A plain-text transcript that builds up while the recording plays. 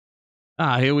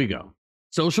Here we go.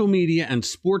 Social media and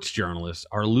sports journalists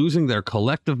are losing their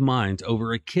collective minds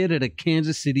over a kid at a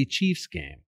Kansas City Chiefs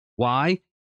game. Why?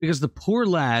 Because the poor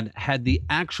lad had the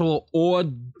actual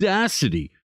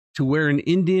audacity to wear an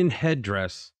Indian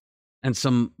headdress and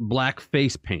some black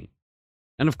face paint.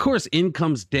 And of course, in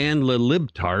comes Dan Le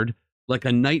Libtard, like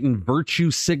a knight in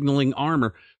virtue signaling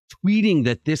armor, tweeting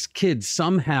that this kid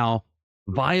somehow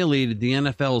violated the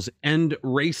NFL's End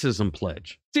Racism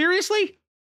pledge. Seriously?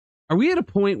 Are we at a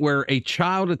point where a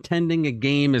child attending a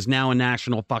game is now a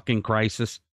national fucking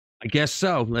crisis? I guess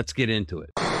so. Let's get into it.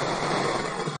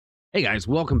 Hey guys,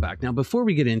 welcome back. Now, before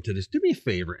we get into this, do me a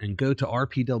favor and go to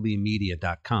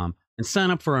rpwmedia.com and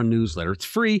sign up for our newsletter. It's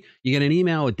free. You get an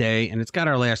email a day, and it's got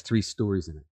our last 3 stories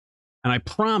in it. And I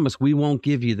promise we won't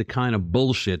give you the kind of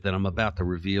bullshit that I'm about to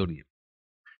reveal to you.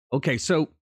 Okay,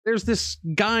 so there's this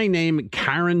guy named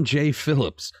Karen J.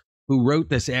 Phillips who wrote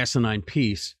this asinine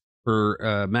piece for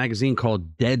a magazine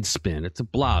called Deadspin. It's a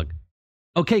blog.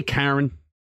 Okay, Karen,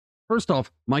 first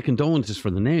off, my condolences for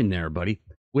the name there, buddy.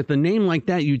 With a name like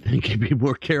that, you'd think he'd be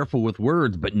more careful with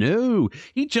words, but no,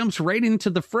 he jumps right into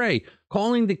the fray,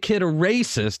 calling the kid a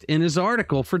racist in his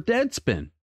article for Deadspin.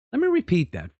 Let me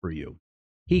repeat that for you.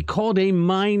 He called a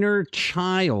minor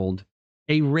child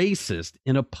a racist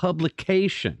in a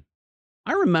publication.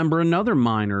 I remember another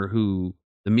minor who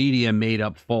the media made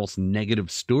up false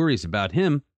negative stories about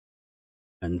him,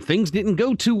 and things didn't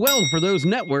go too well for those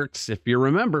networks, if you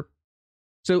remember.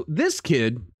 So this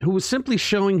kid, who was simply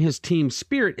showing his team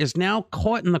spirit, is now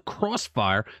caught in the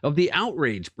crossfire of the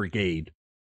Outrage brigade.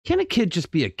 Can a kid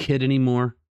just be a kid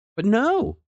anymore? But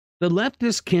no, the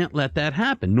leftists can't let that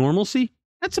happen. Normalcy?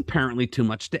 That's apparently too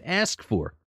much to ask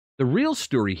for. The real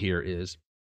story here is,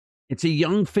 it's a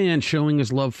young fan showing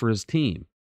his love for his team.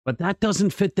 But that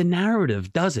doesn't fit the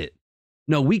narrative, does it?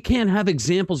 No, we can't have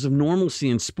examples of normalcy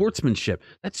and sportsmanship.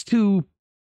 That's too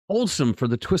wholesome for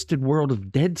the twisted world of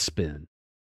Deadspin.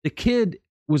 The kid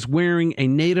was wearing a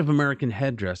Native American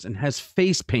headdress and has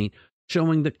face paint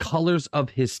showing the colors of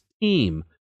his team.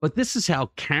 But this is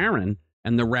how Karen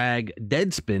and the rag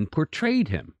Deadspin portrayed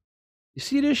him. You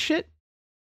see this shit?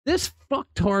 This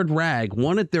fucktard rag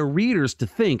wanted their readers to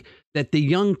think that the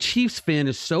young Chiefs fan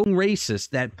is so racist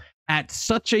that at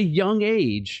such a young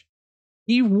age,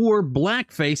 he wore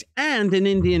blackface and an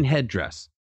Indian headdress,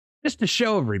 just to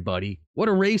show everybody what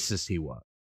a racist he was.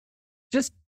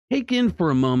 Just take in for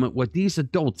a moment what these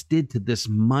adults did to this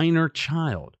minor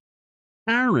child.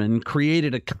 Karen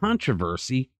created a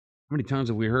controversy. How many times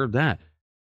have we heard that?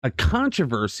 A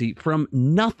controversy from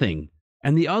nothing.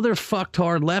 And the other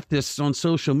fucktard leftists on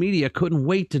social media couldn't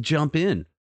wait to jump in.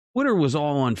 Twitter was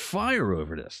all on fire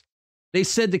over this. They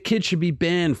said the kid should be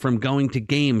banned from going to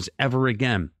games ever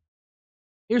again.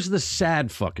 Here's the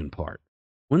sad fucking part.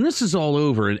 When this is all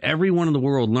over and everyone in the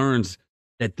world learns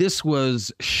that this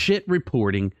was shit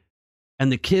reporting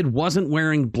and the kid wasn't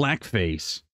wearing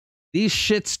blackface, these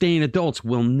shit-stained adults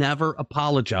will never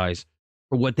apologize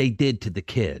for what they did to the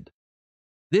kid.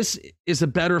 This is a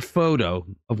better photo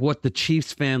of what the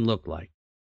Chiefs fan looked like.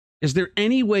 Is there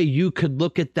any way you could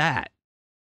look at that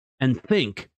and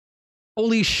think,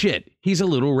 holy shit, he's a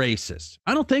little racist?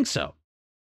 I don't think so.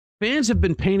 Fans have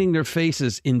been painting their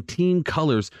faces in team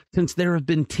colors since there have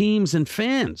been teams and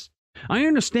fans. I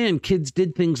understand kids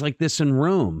did things like this in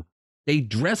Rome. They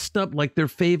dressed up like their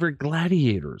favorite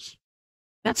gladiators.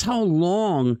 That's how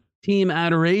long team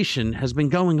adoration has been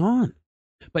going on.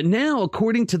 But now,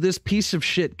 according to this piece of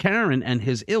shit Karen and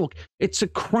his ilk, it's a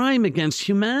crime against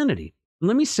humanity. And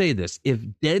let me say this. If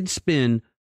Deadspin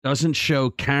doesn't show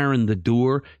Karen the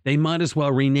door, they might as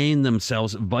well rename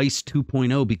themselves Vice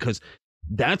 2.0, because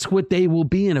that's what they will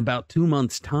be in about 2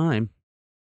 months' time.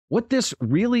 What this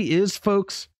really is,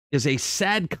 folks, is a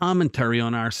sad commentary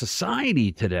on our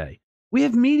society today. We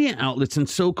have media outlets and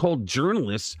so-called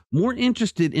journalists more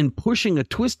interested in pushing a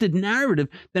twisted narrative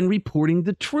than reporting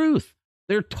the truth.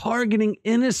 They're targeting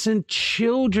innocent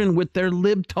children with their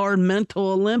libtard mental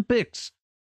Olympics.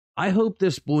 I hope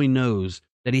this boy knows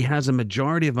that he has a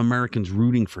majority of Americans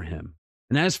rooting for him.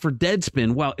 And as for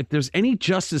Deadspin, well, if there's any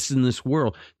justice in this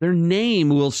world, their name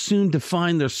will soon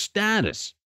define their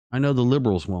status. I know the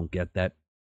liberals won't get that.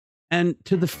 And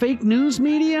to the fake news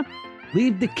media,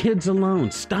 leave the kids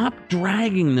alone. Stop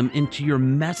dragging them into your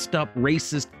messed up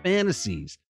racist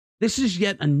fantasies. This is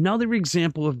yet another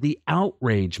example of the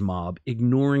outrage mob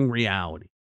ignoring reality.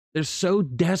 They're so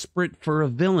desperate for a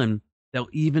villain, they'll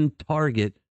even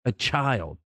target a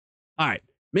child. All right,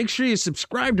 make sure you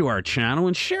subscribe to our channel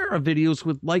and share our videos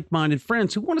with like-minded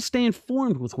friends who want to stay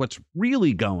informed with what's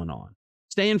really going on.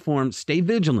 Stay informed, stay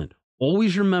vigilant.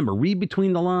 Always remember, read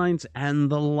between the lines and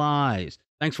the lies.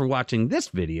 Thanks for watching this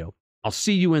video I'll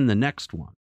see you in the next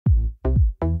one.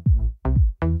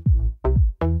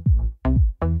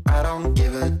 I don't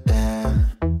give a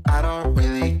damn. I don't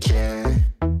really care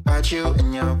about you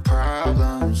and your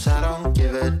problems. I don't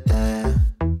give a damn.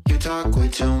 You talk way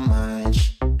too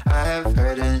much. I have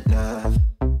heard enough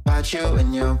about you and